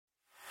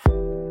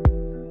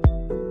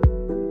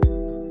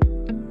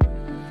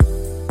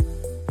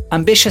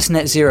Ambitious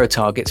net zero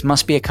targets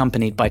must be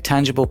accompanied by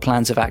tangible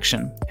plans of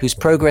action, whose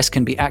progress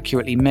can be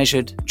accurately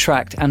measured,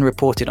 tracked, and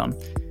reported on.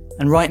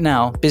 And right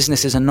now,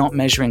 businesses are not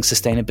measuring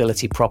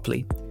sustainability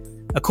properly.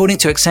 According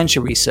to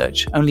Accenture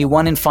research, only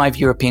 1 in 5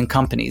 European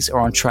companies are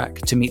on track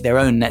to meet their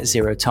own net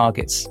zero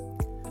targets.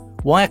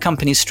 Why are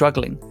companies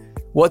struggling?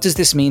 What does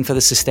this mean for the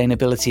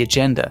sustainability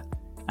agenda?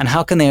 And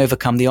how can they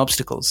overcome the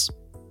obstacles?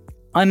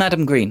 I'm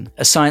Adam Green,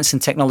 a science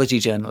and technology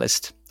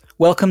journalist.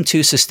 Welcome to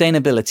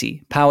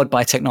Sustainability, Powered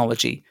by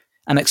Technology,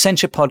 an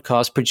Accenture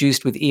podcast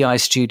produced with EI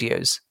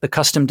Studios, the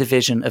custom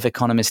division of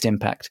Economist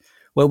Impact,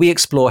 where we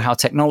explore how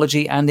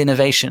technology and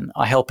innovation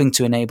are helping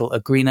to enable a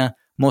greener,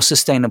 more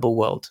sustainable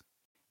world.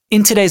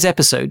 In today's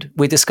episode,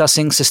 we're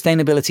discussing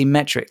sustainability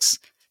metrics,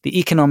 the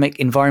economic,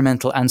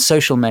 environmental, and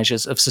social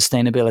measures of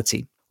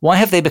sustainability. Why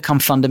have they become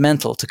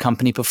fundamental to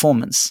company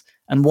performance?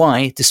 And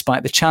why,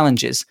 despite the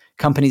challenges,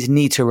 companies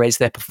need to raise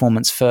their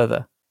performance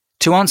further?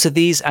 To answer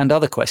these and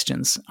other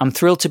questions, I'm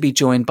thrilled to be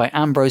joined by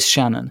Ambrose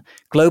Shannon,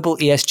 Global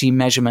ESG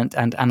Measurement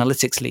and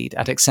Analytics Lead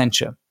at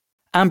Accenture.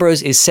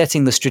 Ambrose is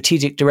setting the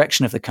strategic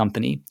direction of the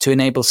company to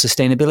enable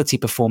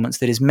sustainability performance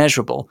that is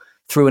measurable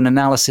through an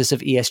analysis of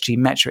ESG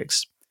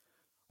metrics.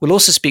 We'll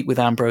also speak with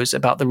Ambrose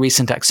about the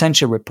recent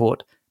Accenture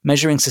report,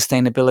 Measuring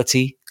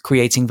Sustainability,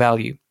 Creating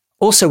Value.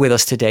 Also with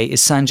us today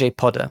is Sanjay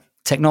Poddar,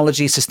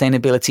 Technology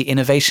Sustainability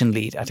Innovation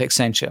Lead at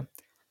Accenture.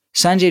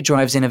 Sanjay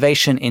drives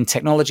innovation in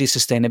technology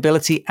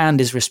sustainability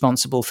and is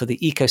responsible for the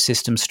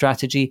ecosystem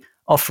strategy,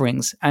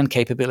 offerings, and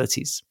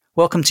capabilities.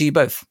 Welcome to you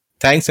both.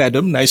 Thanks,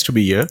 Adam. Nice to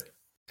be here.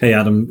 Hey,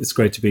 Adam. It's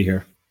great to be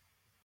here.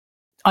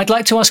 I'd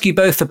like to ask you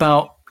both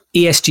about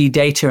ESG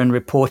data and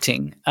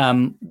reporting,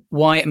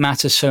 why it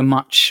matters so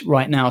much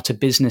right now to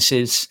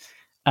businesses,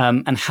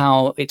 and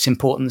how its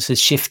importance has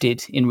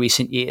shifted in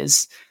recent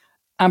years.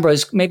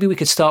 Ambrose, maybe we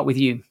could start with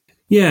you.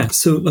 Yeah,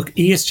 so look,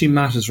 ESG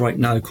matters right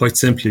now quite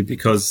simply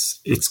because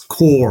it's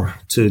core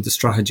to the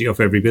strategy of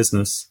every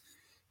business.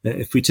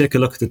 If we take a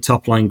look at the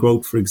top line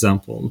growth, for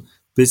example,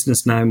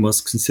 business now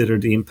must consider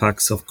the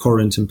impacts of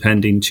current and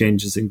pending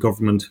changes in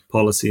government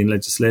policy and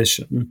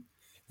legislation,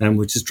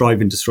 which is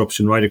driving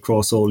disruption right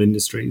across all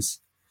industries.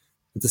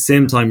 At the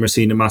same time, we're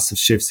seeing a massive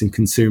shifts in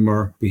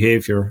consumer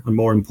behaviour and,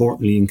 more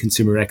importantly, in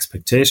consumer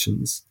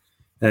expectations.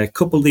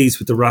 Couple these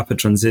with the rapid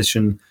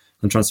transition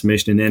and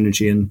transformation in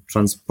energy and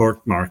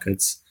transport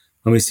markets,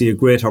 and we see a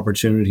great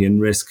opportunity and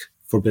risk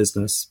for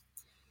business.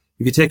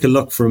 If you take a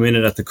look for a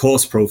minute at the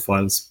cost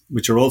profiles,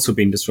 which are also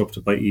being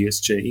disrupted by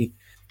ESG,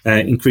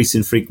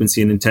 increasing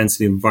frequency and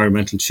intensity of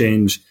environmental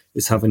change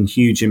is having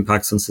huge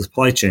impacts on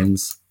supply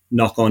chains,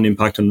 knock-on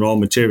impact on raw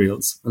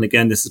materials. And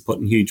again, this is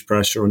putting huge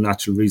pressure on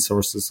natural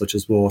resources such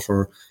as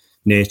water,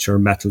 nature,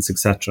 metals,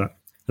 etc.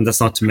 And that's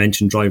not to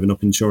mention driving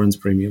up insurance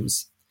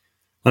premiums.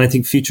 And I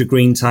think future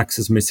green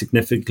taxes may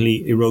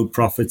significantly erode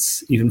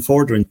profits even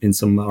further in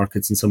some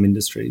markets and some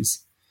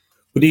industries.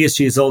 But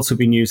ESG has also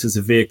been used as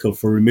a vehicle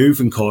for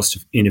removing cost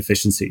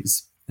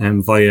inefficiencies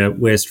via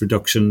waste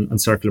reduction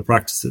and circular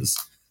practices.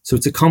 So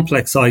it's a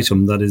complex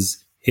item that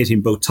is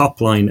hitting both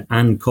top line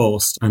and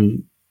cost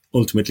and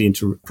ultimately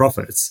into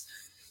profits.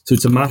 So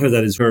it's a matter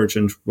that is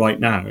urgent right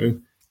now.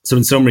 So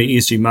in summary,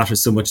 ESG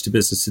matters so much to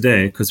business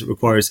today because it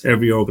requires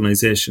every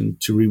organization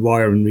to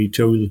rewire and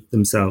retool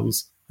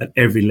themselves at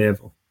every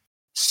level.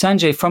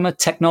 Sanjay, from a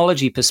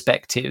technology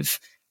perspective,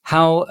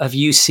 how have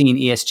you seen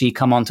ESG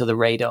come onto the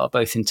radar,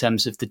 both in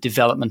terms of the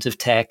development of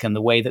tech and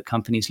the way that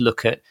companies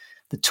look at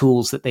the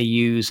tools that they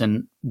use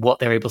and what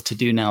they're able to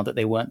do now that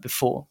they weren't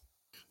before?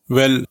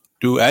 Well,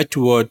 to add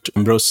to what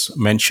Ambrose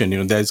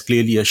mentioned, there's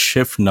clearly a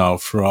shift now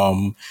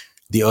from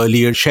the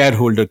earlier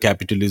shareholder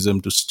capitalism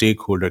to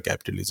stakeholder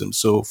capitalism.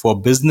 So for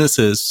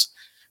businesses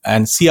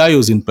and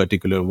CIOs in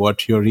particular,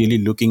 what you're really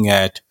looking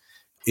at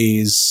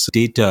is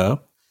data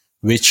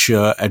which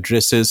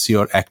addresses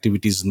your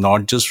activities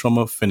not just from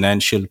a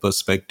financial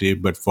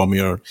perspective, but from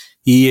your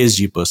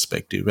ESG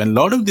perspective. And a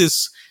lot of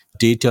this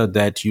data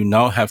that you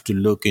now have to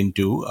look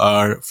into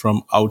are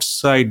from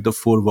outside the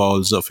four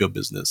walls of your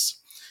business.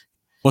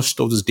 Most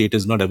of this data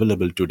is not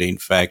available today, in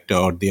fact,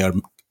 or they are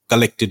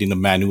collected in a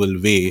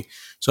manual way.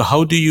 So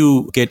how do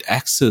you get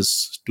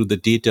access to the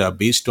data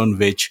based on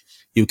which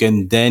you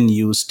can then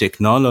use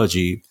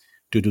technology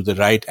to do the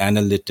right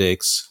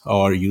analytics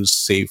or use,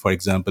 say, for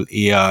example,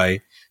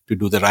 AI to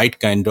do the right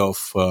kind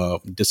of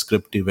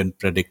descriptive and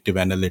predictive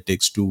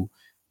analytics to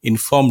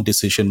inform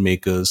decision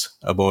makers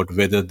about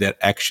whether their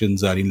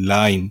actions are in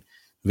line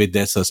with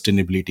their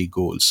sustainability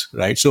goals,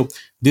 right? So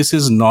this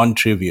is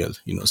non-trivial.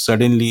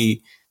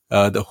 Suddenly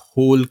the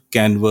whole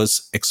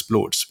canvas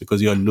explodes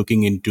because you are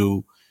looking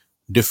into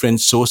different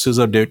sources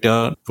of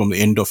data from the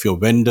end of your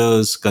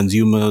vendors,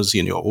 consumers,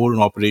 in your own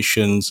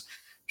operations,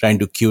 trying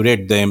to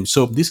curate them.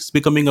 So this is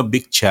becoming a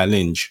big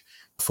challenge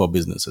for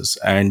businesses.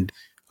 And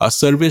our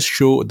surveys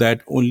show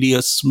that only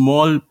a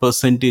small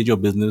percentage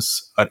of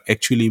business are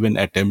actually even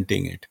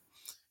attempting it.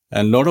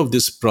 And a lot of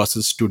this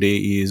process today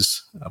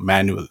is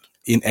manual.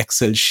 In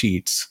Excel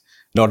sheets,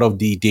 a lot of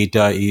the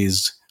data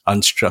is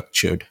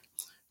unstructured.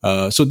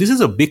 So this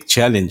is a big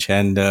challenge,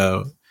 and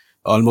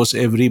almost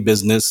every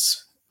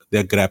business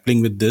they're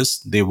grappling with this.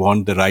 They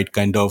want the right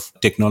kind of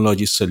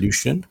technology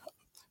solutions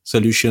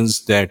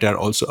that are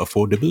also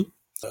affordable.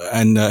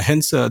 And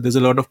hence, there's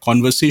a lot of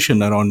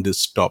conversation around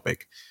this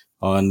topic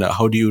on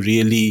how do you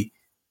really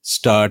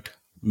start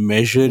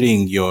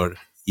measuring your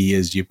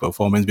ESG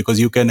performance, because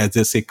you can, as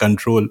they say,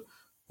 control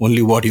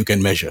only what you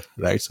can measure,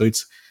 right? So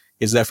it's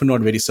definitely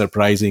not very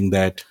surprising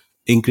that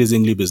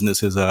increasingly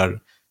businesses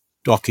are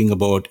talking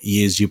about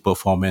ESG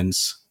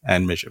performance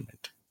and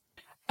measurement.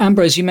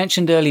 Ambrose, you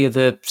mentioned earlier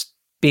the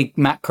big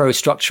macro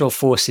structural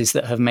forces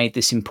that have made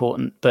this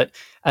important. But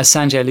as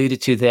Sanjay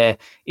alluded to there,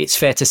 it's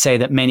fair to say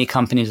that many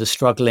companies are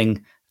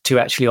struggling to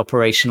actually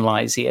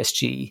operationalize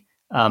ESG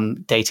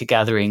data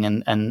gathering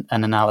and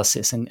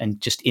analysis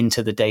and just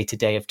into the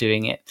day-to-day of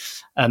doing it.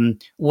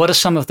 What are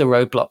some of the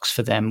roadblocks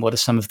for them? What are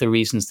some of the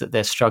reasons that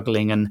they're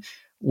struggling? And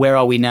where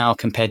are we now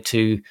compared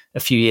to a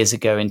few years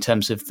ago in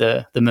terms of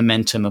the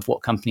momentum of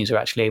what companies are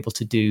actually able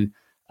to do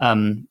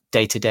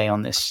day-to-day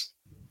on this?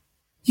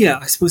 Yeah,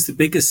 I suppose the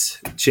biggest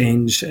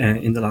change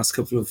in the last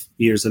couple of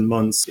years and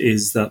months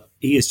is that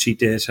ESG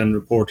data and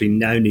reporting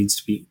now needs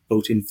to be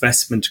both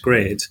investment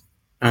grade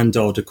and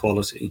audit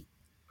quality.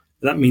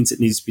 That means it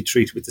needs to be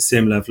treated with the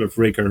same level of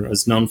rigor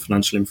as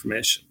non-financial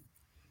information.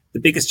 The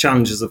biggest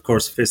challenges, of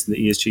course, facing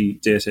the ESG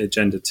data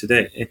agenda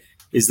today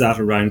is that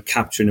around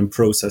capturing and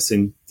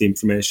processing the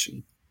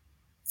information.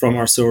 From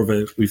our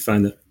survey, we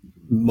found that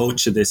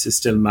much of this is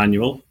still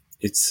manual.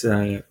 It's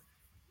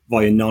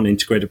via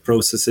non-integrated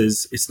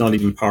processes. It's not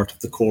even part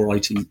of the core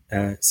IT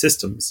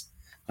systems.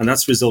 And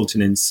that's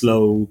resulting in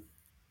slow,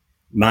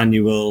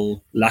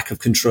 manual, lack of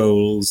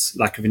controls,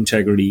 lack of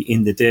integrity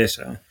in the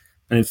data.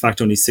 And in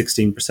fact, only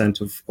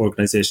 16% of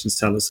organizations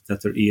tell us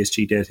that their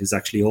ESG data is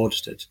actually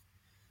audited.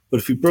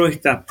 But if we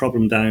break that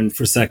problem down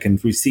for a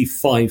second, we see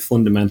 5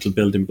 fundamental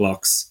building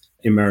blocks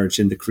emerge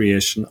in the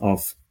creation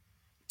of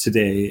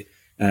today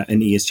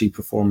an ESG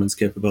performance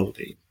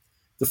capability.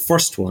 The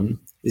first one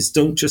is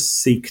don't just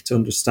seek to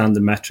understand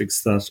the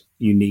metrics that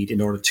you need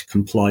in order to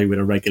comply with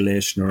a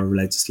regulation or a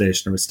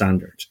legislation or a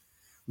standard.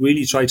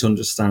 Really try to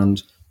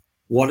understand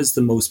what is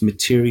the most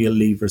material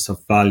levers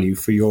of value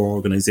for your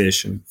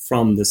organization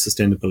from the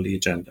sustainability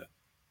agenda.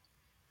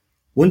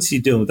 Once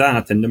you do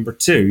that, then number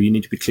 2, you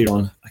need to be clear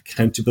on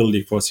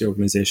accountability across the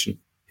organization.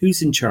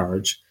 Who's in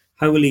charge?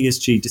 How will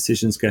ESG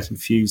decisions get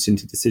infused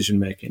into decision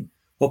making?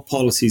 What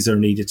policies are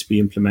needed to be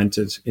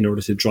implemented in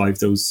order to drive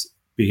those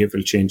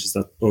behavioral changes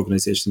that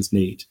organizations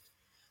need?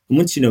 And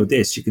once you know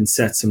this, you can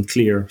set some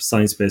clear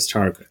science-based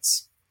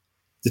targets.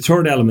 The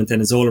third element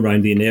then is all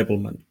around the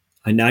enablement.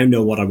 I now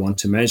know what I want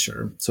to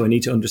measure, so I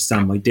need to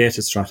understand my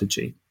data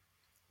strategy,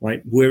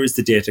 right? Where is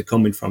the data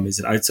coming from? Is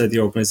it outside the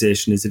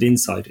organization? Is it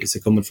inside? Is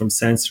it coming from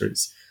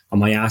sensors?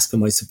 Am I asking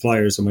my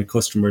suppliers or my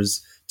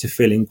customers to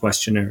fill in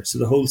questionnaires? So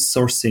the whole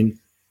sourcing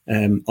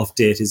of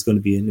data is going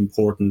to be an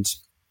important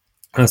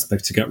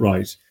aspect to get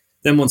right.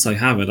 Then once I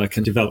have it, I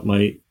can develop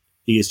my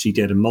ESG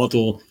data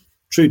model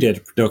through data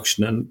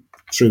production and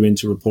through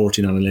into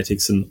reporting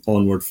analytics and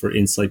onward for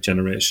insight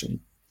generation.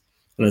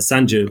 And as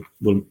Sanjay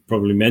will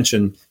probably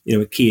mention,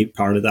 a key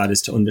part of that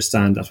is to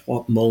understand at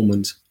what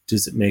moment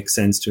does it make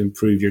sense to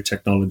improve your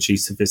technology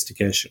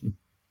sophistication,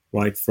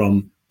 right?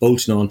 From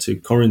bolting on to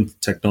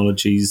current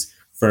technologies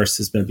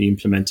versus maybe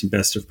implementing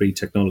best of breed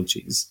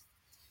technologies.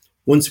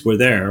 Once we're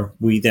there,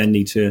 we then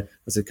need to,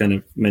 as I kind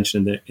of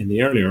mentioned in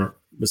the earlier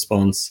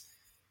response,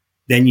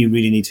 then you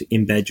really need to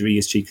embed your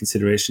ESG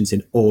considerations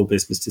in all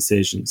business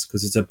decisions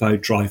because it's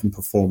about driving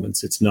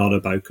performance. It's not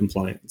about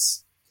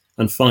compliance.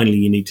 And finally,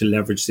 you need to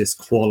leverage this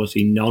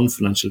quality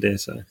non-financial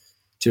data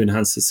to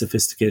enhance the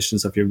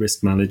sophistications of your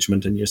risk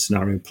management and your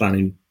scenario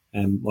planning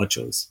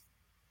modules.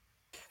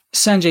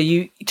 Sanjay,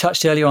 you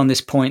touched earlier on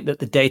this point that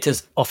the data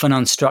is often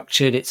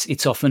unstructured.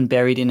 It's often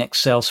buried in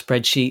Excel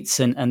spreadsheets.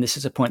 And this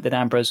is a point that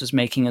Ambrose was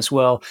making as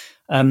well.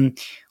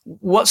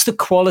 What's the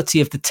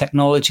quality of the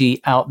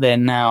technology out there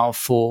now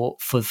for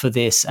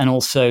this? And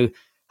also,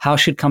 how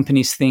should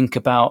companies think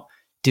about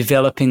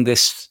developing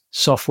this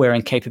software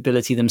and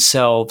capability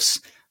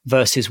themselves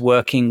versus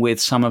working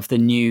with some of the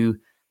new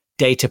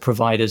data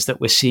providers that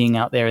we're seeing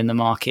out there in the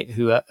market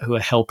who are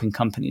helping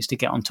companies to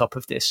get on top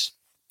of this?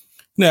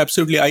 No,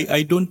 absolutely.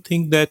 I don't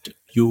think that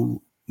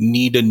you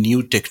need a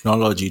new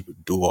technology to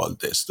do all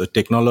this. The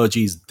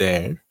technology is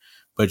there,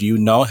 but you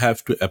now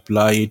have to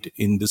apply it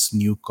in this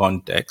new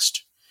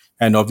context.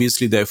 And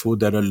obviously, therefore,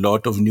 there are a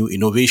lot of new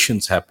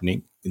innovations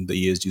happening in the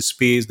ESG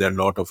space. There are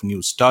a lot of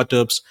new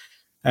startups,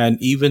 and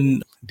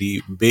even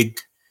the big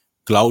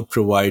cloud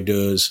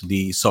providers,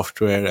 the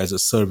software as a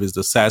service,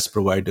 the SaaS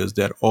providers,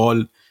 they're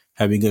all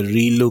having a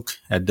relook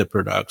at the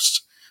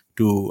products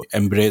to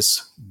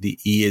embrace the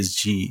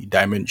ESG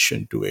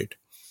dimension to it.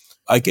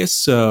 I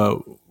guess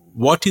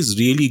what is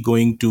really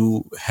going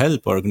to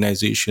help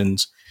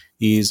organizations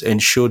is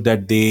ensure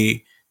that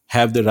they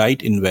have the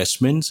right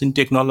investments in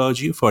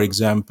technology. For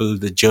example,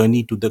 the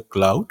journey to the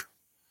cloud,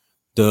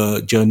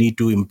 the journey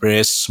to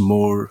embrace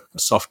more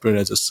software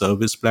as a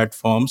service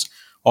platforms.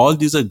 All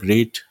these are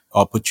great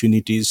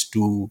opportunities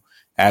to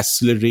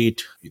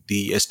accelerate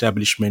the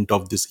establishment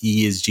of this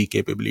ESG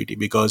capability,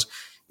 because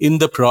in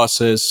the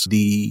process,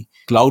 the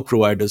cloud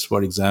providers,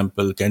 for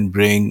example, can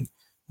bring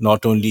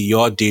not only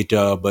your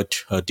data, but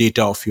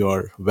data of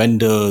your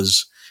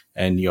vendors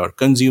and your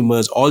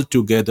consumers all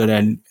together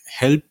and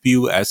help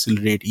you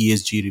accelerate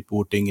ESG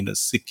reporting in a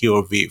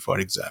secure way, for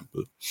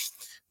example.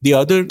 The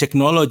other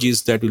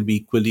technologies that will be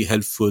equally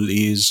helpful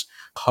is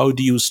how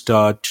do you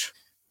start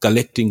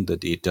collecting the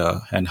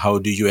data and how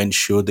do you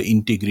ensure the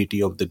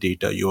integrity of the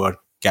data you are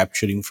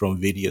capturing from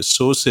various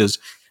sources.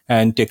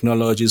 And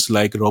technologies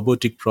like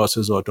robotic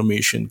process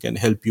automation can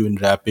help you in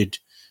rapid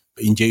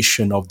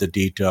ingestion of the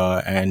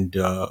data and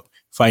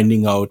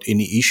finding out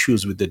any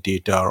issues with the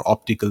data or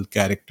optical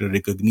character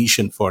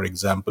recognition, for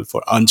example,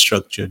 for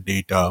unstructured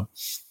data.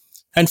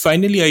 And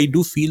finally, I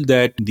do feel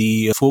that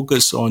the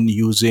focus on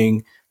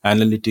using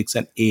analytics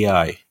and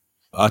AI,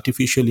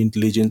 artificial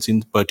intelligence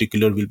in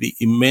particular, will be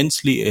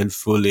immensely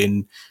helpful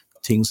in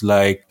things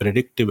like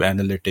predictive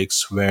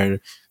analytics, where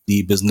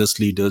the business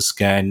leaders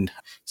can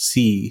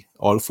see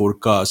or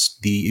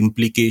forecast the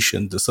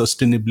implications, the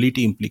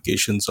sustainability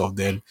implications of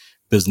their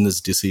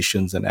business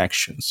decisions and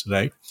actions,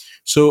 right?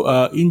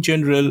 So, in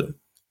general,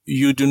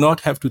 you do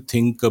not have to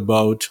think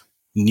about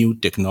new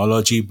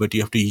technology, but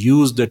you have to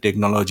use the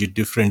technology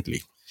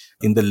differently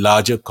in the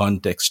larger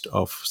context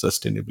of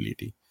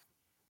sustainability.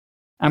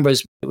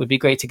 Ambrose, it would be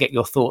great to get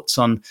your thoughts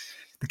on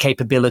the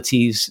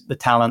capabilities, the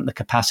talent, the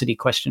capacity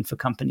question for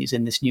companies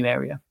in this new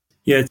area.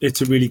 Yeah,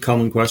 it's a really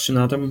common question,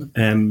 Adam.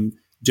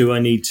 Do I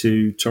need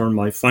to turn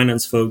my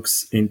finance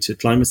folks into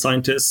climate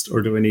scientists,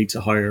 or do I need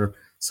to hire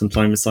some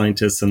climate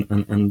scientists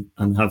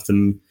and have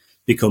them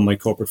become my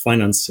corporate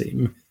finance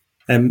team?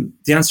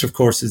 The answer, of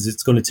course, is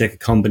it's going to take a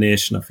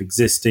combination of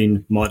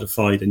existing,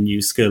 modified, and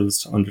new skills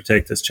to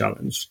undertake this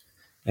challenge.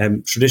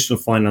 Traditional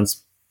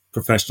finance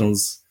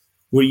professionals,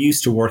 we're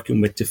used to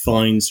working with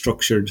defined,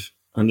 structured,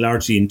 and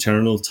largely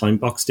internal time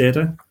box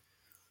data.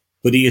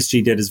 But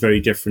ESG data is very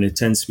different. It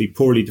tends to be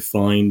poorly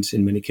defined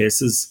in many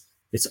cases.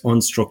 It's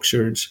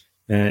unstructured.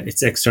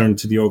 It's external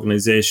to the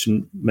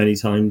organization many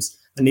times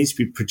and needs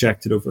to be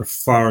projected over a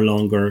far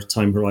longer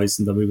time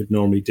horizon than we would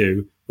normally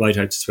do, right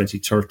out to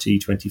 2030,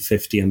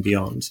 2050 and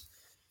beyond.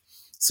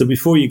 So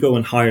before you go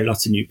and hire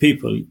lots of new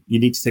people, you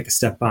need to take a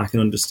step back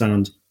and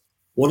understand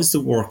what is the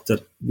work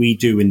that we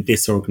do in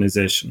this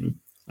organization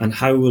and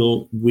how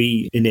will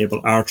we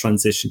enable our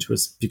transition to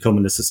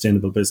becoming a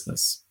sustainable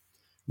business.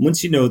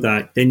 Once you know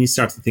that, then you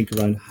start to think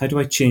around, how do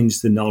I change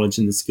the knowledge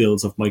and the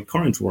skills of my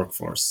current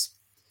workforce?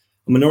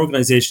 And when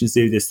organizations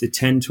do this, they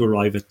tend to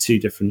arrive at two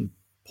different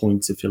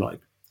points, if you like.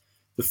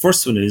 The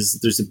first one is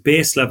there's a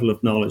base level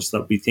of knowledge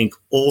that we think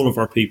all of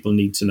our people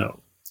need to know,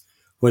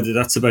 whether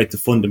that's about the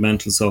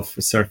fundamentals of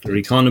a circular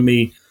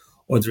economy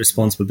or the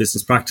responsible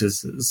business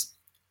practices.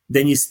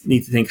 Then you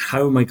need to think,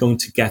 how am I going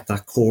to get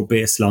that core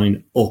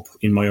baseline up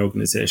in my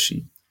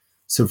organization?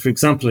 So, for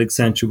example, at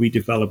Accenture, we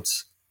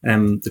developed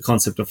the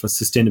concept of a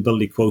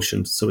sustainability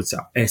quotient. So it's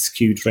our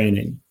SQ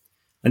training.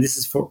 And this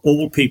is for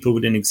all people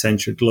within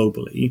Accenture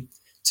globally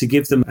to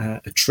give them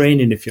a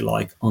training, if you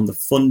like, on the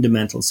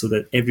fundamentals so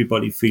that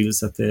everybody feels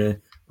that they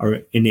are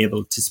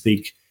enabled to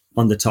speak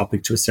on the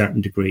topic to a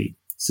certain degree.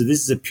 So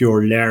this is a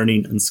pure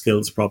learning and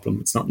skills problem.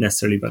 It's not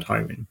necessarily about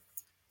hiring.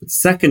 But the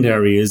second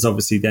area is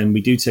obviously then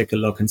we do take a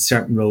look and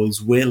certain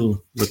roles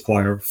will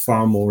require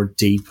far more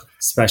deep,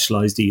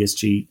 specialized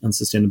ESG and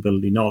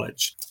sustainability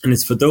knowledge. And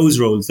it's for those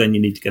roles then you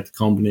need to get the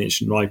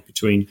combination right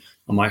between,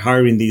 am I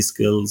hiring these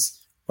skills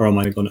or am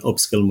I going to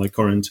upskill my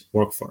current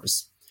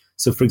workforce?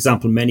 So for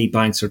example, many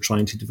banks are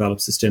trying to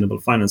develop sustainable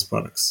finance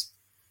products.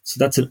 So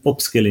that's an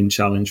upskilling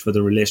challenge for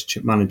the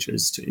relationship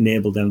managers to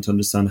enable them to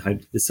understand how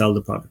to sell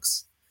the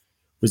products.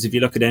 Whereas if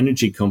you look at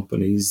energy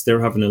companies,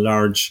 they're having a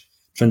large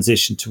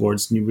transition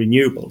towards new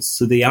renewables.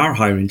 So they are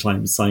hiring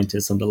climate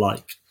scientists and the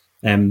like.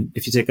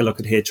 If you take a look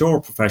at HR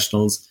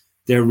professionals,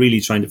 they're really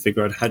trying to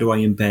figure out how do I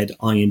embed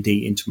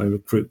I&D into my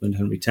recruitment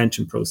and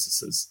retention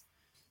processes.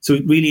 So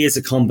it really is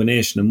a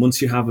combination. And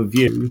once you have a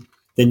view,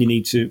 then you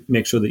need to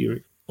make sure that you're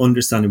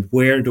understanding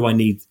where do I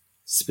need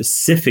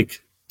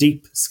specific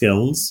deep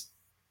skills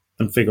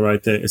and figure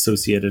out the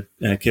associated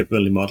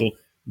capability model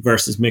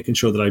versus making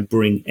sure that I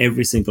bring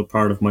every single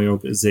part of my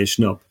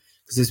organization up.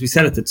 Because as we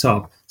said at the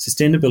top,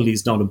 sustainability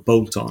is not a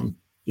bolt-on.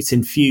 It's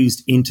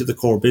infused into the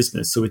core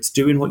business. So it's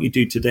doing what you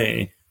do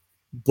today,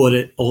 but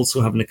it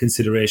also having a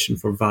consideration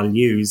for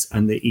values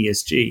and the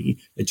ESG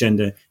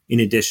agenda in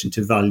addition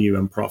to value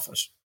and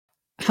profit.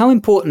 How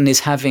important is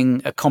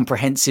having a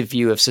comprehensive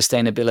view of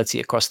sustainability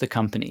across the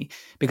company?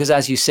 Because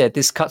as you said,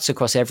 this cuts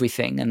across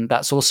everything. And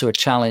that's also a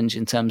challenge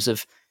in terms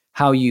of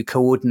how you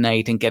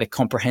coordinate and get a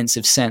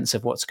comprehensive sense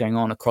of what's going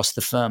on across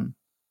the firm.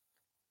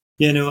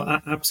 Yeah,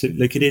 no,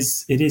 absolutely. Like it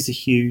is a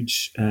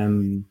huge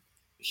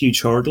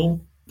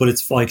hurdle, but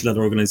it's vital that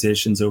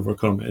organizations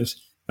overcome it.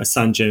 As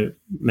Sanjay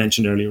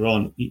mentioned earlier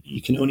on,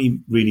 you can only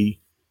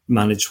really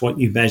manage what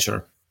you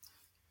measure.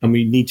 And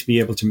we need to be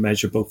able to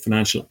measure both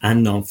financial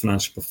and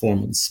non-financial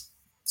performance.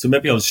 So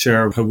maybe I'll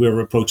share how we're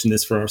approaching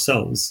this for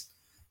ourselves.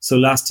 So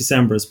last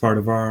December, as part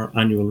of our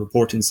annual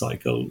reporting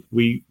cycle,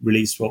 we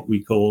released what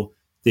we call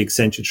the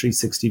Accenture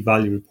 360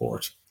 Value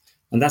Report.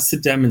 And that's to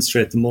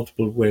demonstrate the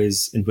multiple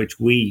ways in which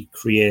we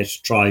create,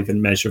 drive,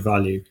 and measure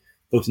value,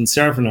 both in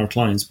serving our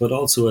clients, but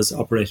also as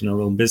operating our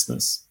own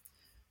business.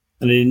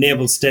 And it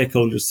enables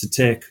stakeholders to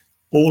take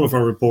all of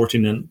our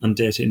reporting and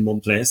data in one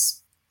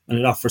place. And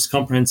it offers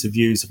comprehensive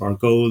views of our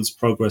goals,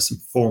 progress, and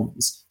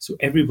performance. So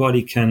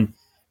everybody can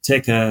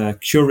take a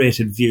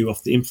curated view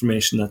of the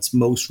information that's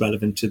most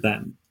relevant to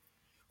them.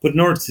 But in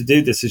order to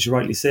do this, as you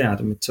rightly say,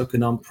 Adam, it took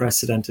an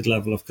unprecedented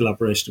level of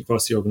collaboration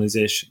across the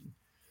organization.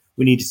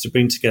 We needed to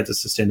bring together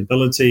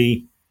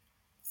sustainability,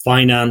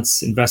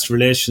 finance, investor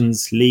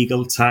relations,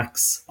 legal,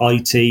 tax,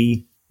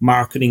 IT,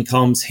 marketing,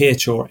 comms,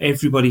 HR.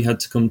 Everybody had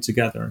to come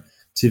together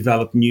to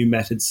develop new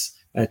methods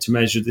to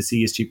measure this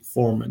ESG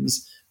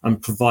performance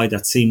and provide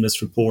that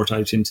seamless report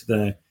out into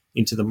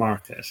the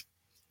market.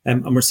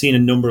 And we're seeing a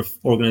number of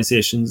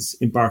organizations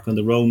embark on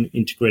their own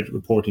integrated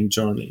reporting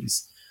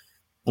journeys.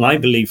 And I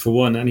believe, for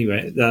one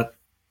anyway, that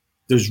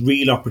there's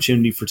real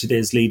opportunity for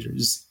today's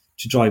leaders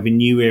to drive a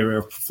new area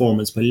of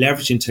performance by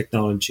leveraging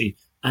technology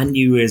and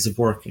new ways of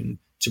working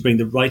to bring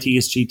the right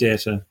ESG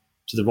data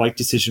to the right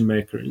decision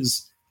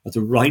makers at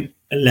the right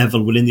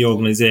level within the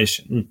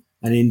organization.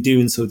 And in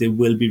doing so, they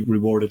will be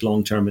rewarded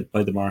long-term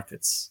by the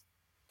markets.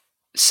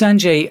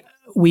 Sanjay,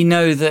 we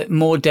know that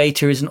more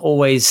data isn't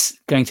always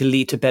going to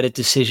lead to better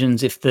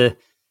decisions if the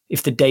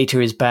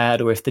data is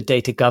bad or if the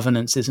data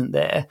governance isn't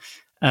there.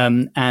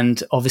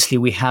 And obviously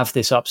we have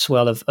this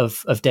upswell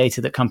of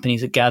data that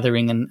companies are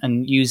gathering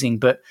and using,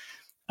 but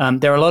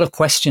there are a lot of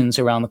questions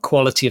around the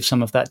quality of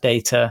some of that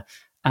data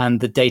and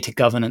the data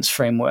governance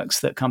frameworks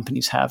that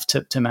companies have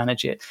to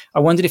manage it. I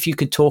wondered if you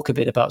could talk a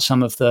bit about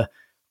some of the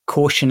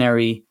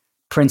cautionary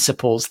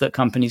principles that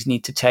companies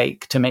need to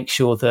take to make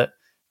sure that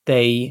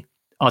they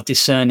are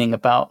discerning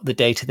about the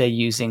data they're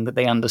using, that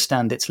they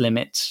understand its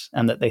limits,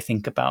 and that they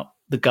think about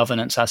the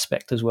governance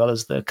aspect as well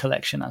as the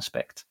collection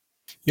aspect.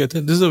 Yeah,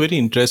 this is a very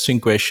interesting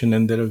question,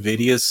 and there are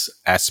various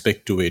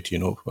aspects to it.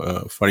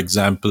 For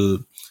example,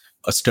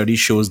 a study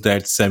shows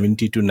that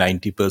 70 to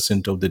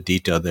 90% of the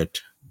data that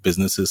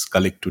businesses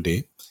collect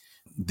today,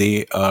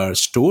 they are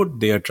stored,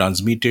 they are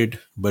transmitted,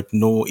 but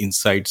no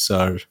insights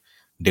are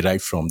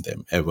derived from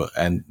them ever.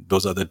 And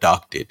those are the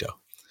dark data.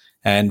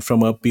 And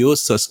from a pure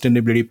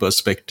sustainability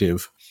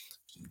perspective,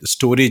 the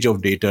storage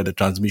of data, the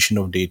transmission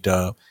of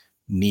data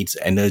needs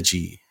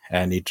energy,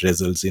 and it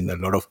results in a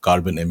lot of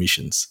carbon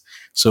emissions.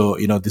 So,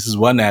 this is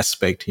one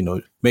aspect,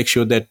 make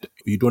sure that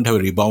you don't have a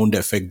rebound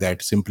effect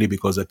that simply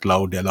because a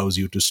cloud allows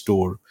you to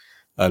store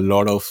a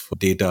lot of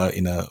data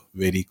in a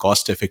very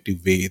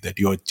cost-effective way, that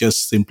you are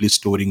just simply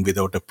storing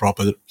without a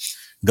proper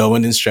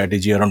governance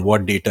strategy around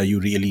what data you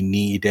really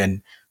need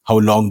and how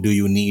long do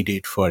you need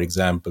it, for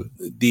example.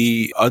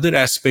 The other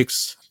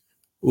aspects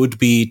would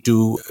be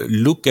to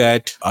look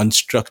at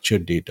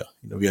unstructured data.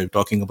 We are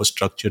talking about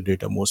structured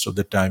data most of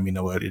the time in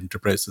our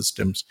enterprise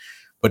systems,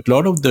 but a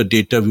lot of the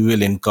data we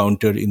will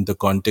encounter in the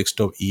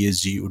context of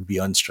ESG would be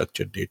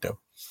unstructured data.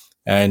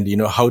 And,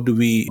 how do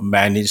we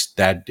manage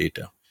that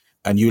data?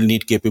 And you'll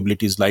need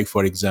capabilities like,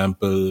 for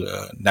example,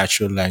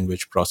 natural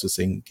language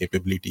processing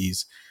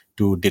capabilities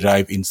to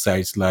derive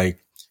insights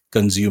like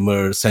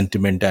consumer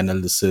sentiment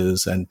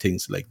analysis and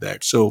things like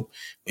that. So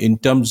in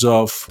terms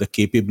of the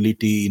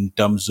capability, in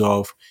terms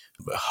of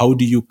how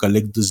do you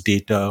collect this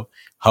data,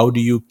 how do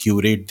you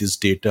curate this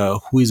data,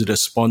 who is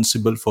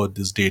responsible for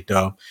this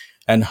data,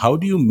 and how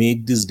do you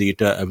make this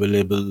data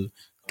available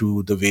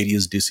to the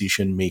various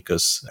decision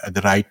makers at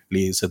the right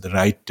place, at the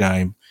right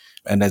time.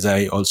 And as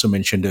I also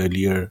mentioned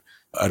earlier,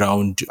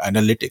 around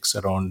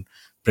analytics, around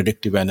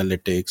predictive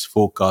analytics,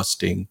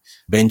 forecasting,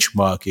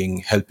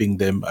 benchmarking, helping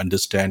them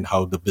understand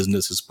how the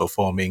business is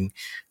performing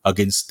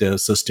against the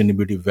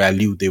sustainability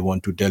value they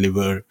want to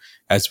deliver,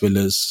 as well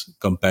as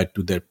compared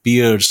to their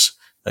peers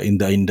in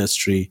the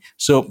industry.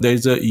 So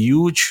there's a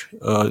huge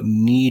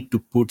need to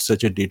put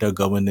such a data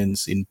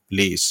governance in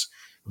place,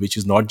 which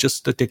is not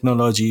just the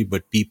technology,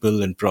 but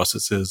people and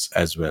processes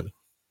as well.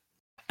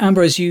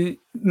 Ambrose, you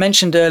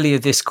mentioned earlier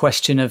this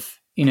question of,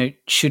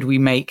 should we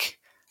make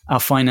our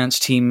finance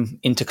team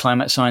into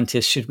climate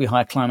scientists? Should we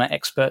hire climate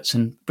experts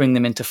and bring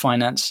them into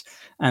finance?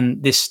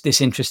 And this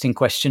interesting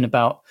question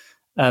about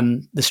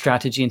the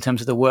strategy in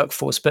terms of the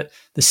workforce. But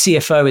the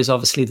CFO is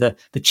obviously the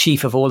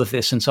chief of all of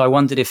this. And so I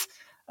wondered if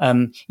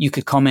you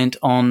could comment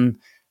on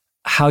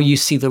how you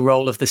see the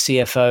role of the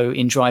CFO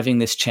in driving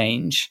this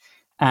change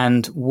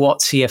and what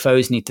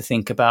CFOs need to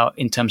think about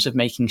in terms of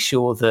making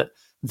sure that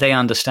they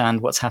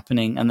understand what's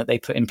happening and that they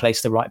put in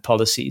place the right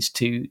policies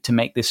to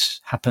make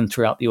this happen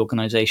throughout the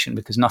organization,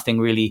 because nothing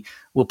really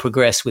will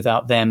progress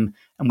without them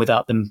and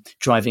without them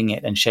driving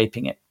it and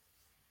shaping it.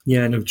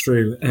 Yeah, no,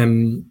 true.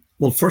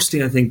 Well,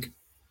 firstly, I think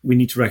we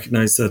need to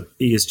recognize that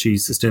ESG,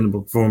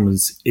 sustainable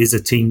performance, is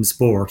a team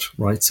sport,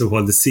 right? So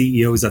while the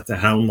CEO is at the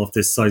helm of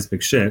this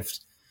seismic shift,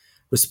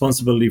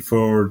 responsibility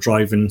for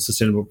driving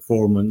sustainable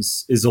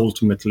performance is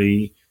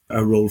ultimately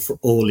a role for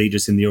all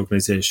leaders in the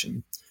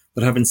organization.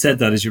 But having said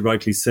that, as you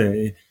rightly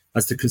say,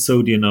 as the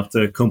custodian of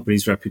the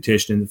company's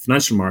reputation in the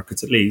financial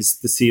markets, at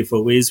least, the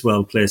CFO is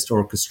well placed to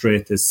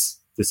orchestrate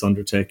this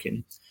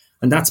undertaking.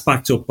 And that's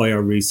backed up by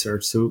our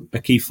research. So a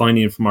key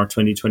finding from our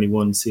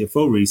 2021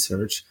 CFO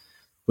research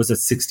was that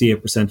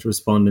 68% of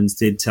respondents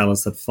did tell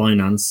us that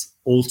finance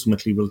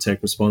ultimately will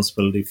take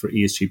responsibility for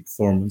ESG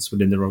performance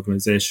within their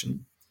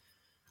organization.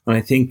 And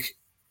I think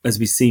as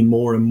we see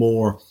more and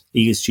more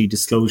ESG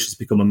disclosures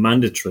become a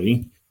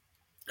mandatory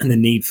and the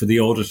need for the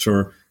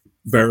auditor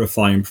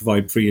verify and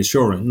provide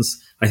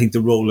reassurance, I think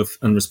the role of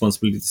and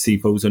responsibility of the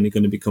CFO is only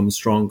going to become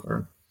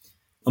stronger.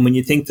 And when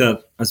you think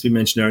that, as we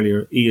mentioned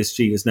earlier,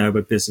 ESG is now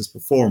about business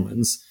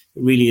performance,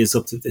 it really is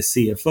up to the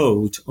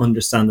CFO to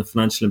understand the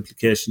financial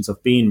implications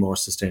of being more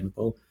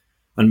sustainable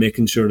and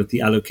making sure that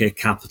they allocate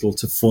capital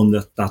to fund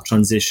that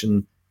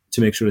transition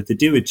to make sure that they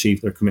do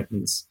achieve their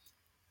commitments.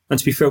 And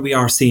to be fair, we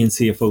are seeing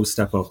CFOs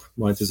step up,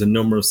 right? There's a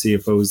number of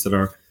CFOs that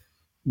are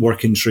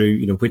working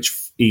through, which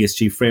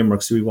ESG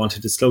frameworks do we want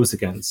to disclose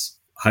against?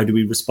 How do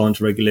we respond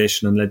to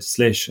regulation and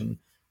legislation?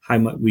 How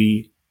might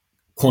we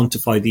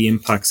quantify the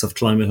impacts of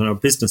climate on our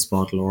business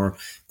model, or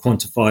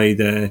quantify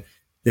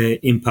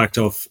the impact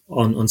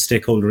on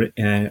stakeholder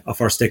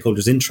of our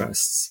stakeholders'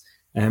 interests?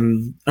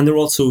 And they're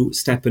also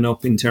stepping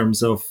up in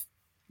terms of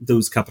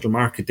those capital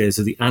market days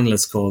or the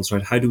analyst calls,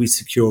 right? How do we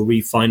secure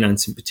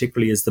refinancing,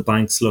 particularly as the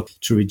banks look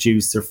to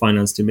reduce their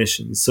financed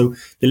emissions? So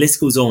the list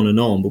goes on,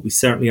 but we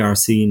certainly are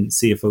seeing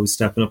CFOs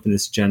stepping up in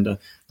this agenda.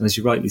 And as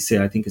you rightly say,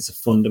 I think it's a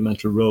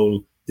fundamental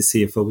role the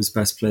CFO is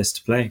best placed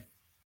to play.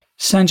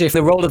 Sanjay,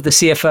 the role of the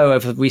CFO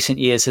over recent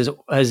years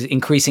has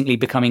increasingly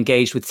become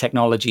engaged with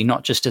technology,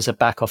 not just as a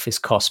back office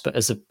cost, but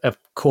as a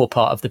core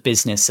part of the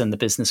business and the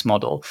business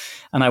model.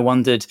 And I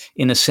wondered,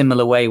 in a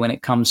similar way, when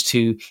it comes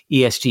to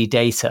ESG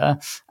data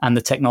and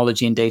the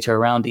technology and data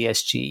around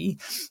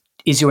ESG,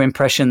 is your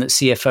impression that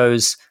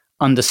CFOs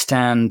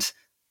understand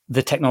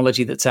the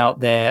technology that's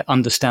out there,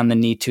 understand the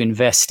need to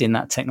invest in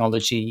that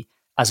technology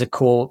as a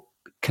core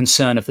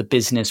concern of the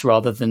business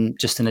rather than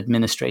just an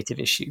administrative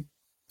issue?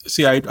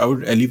 See, I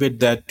would elevate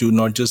that to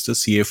not just the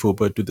CFO,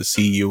 but to the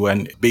CEO.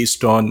 And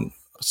based on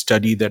a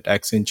study that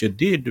Accenture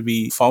did,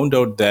 we found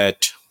out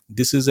that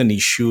this is an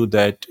issue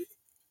that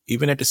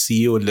even at a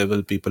CEO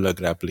level, people are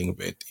grappling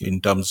with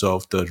in terms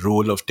of the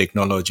role of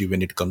technology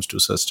when it comes to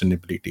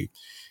sustainability,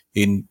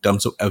 in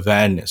terms of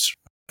awareness,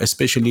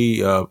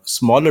 especially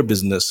smaller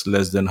business,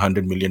 less than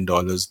 $100 million.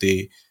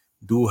 They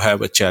do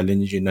have a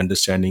challenge in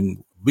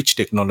understanding which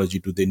technology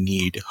do they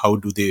need, how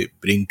do they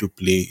bring to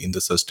play in the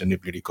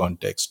sustainability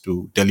context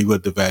to deliver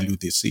the value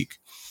they seek.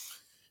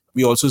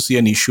 We also see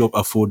an issue of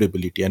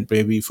affordability, and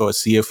maybe for a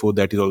CFO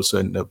that is also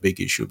a big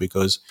issue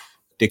because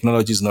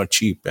technology is not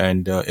cheap,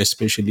 and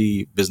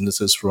especially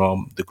businesses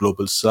from the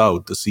global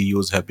south, the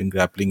CEOs have been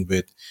grappling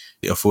with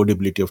the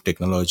affordability of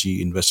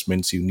technology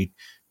investments. You need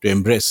to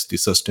embrace the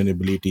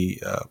sustainability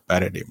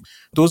paradigm.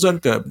 Those are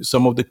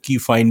some of the key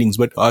findings,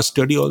 but our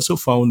study also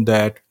found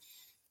that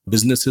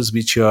businesses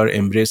which are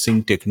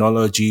embracing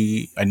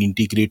technology and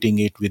integrating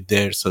it with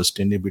their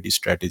sustainability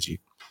strategy,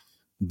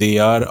 they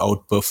are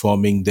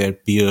outperforming their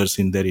peers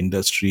in their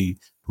industry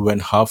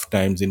 2.5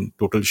 times in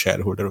total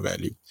shareholder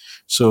value.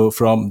 So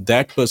from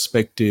that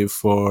perspective,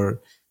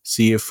 for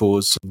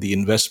CFOs, the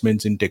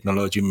investments in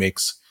technology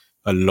makes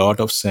a lot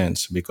of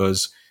sense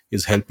because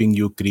it's helping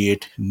you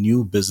create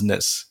new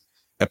business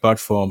apart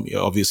from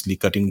obviously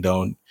cutting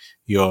down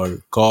your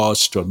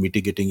cost or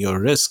mitigating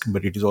your risk,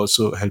 but it is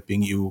also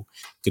helping you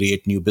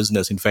create new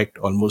business. In fact,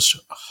 almost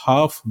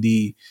half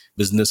the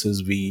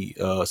businesses we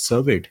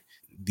surveyed,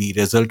 the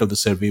result of the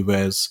survey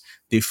was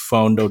they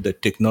found out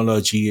that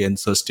technology and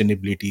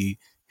sustainability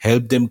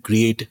helped them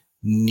create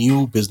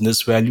new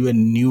business value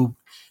and new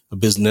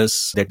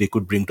business that they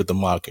could bring to the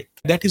market.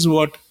 That is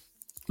what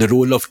the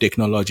role of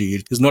technology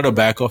is. It's not a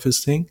back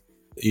office thing.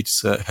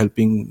 It's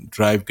helping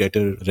drive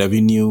greater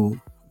revenue,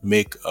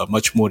 make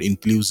much more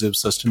inclusive,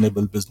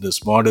 sustainable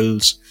business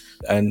models,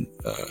 and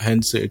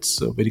hence it's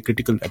very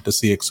critical at the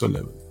CXO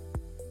level.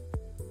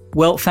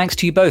 Well, thanks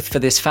to you both for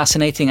this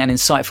fascinating and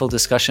insightful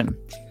discussion.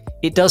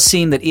 It does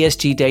seem that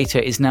ESG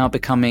data is now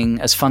becoming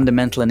as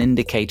fundamental an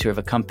indicator of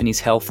a company's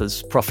health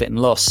as profit and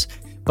loss,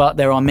 but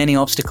there are many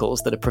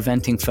obstacles that are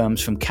preventing firms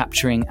from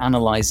capturing,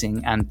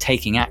 analyzing, and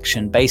taking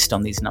action based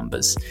on these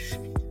numbers.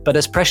 But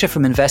as pressure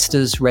from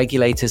investors,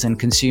 regulators, and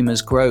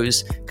consumers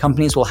grows,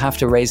 companies will have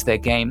to raise their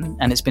game,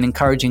 and it's been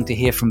encouraging to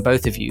hear from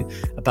both of you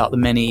about the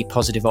many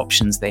positive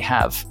options they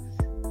have.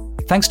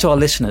 Thanks to our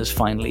listeners,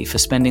 finally, for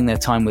spending their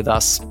time with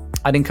us.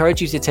 I'd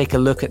encourage you to take a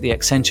look at the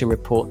Accenture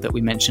report that we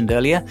mentioned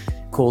earlier,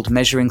 called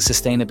Measuring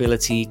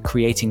Sustainability,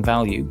 Creating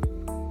Value.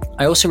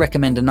 I also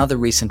recommend another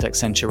recent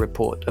Accenture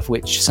report, of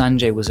which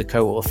Sanjay was a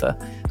co-author,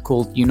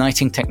 called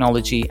Uniting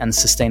Technology and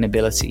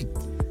Sustainability.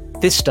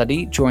 This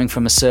study, drawing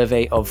from a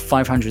survey of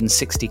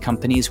 560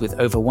 companies with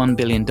over $1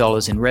 billion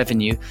in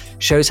revenue,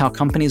 shows how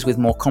companies with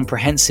more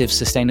comprehensive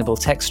sustainable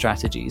tech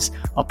strategies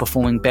are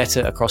performing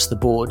better across the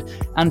board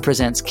and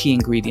presents key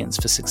ingredients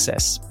for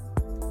success.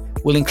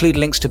 We'll include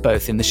links to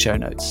both in the show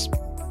notes.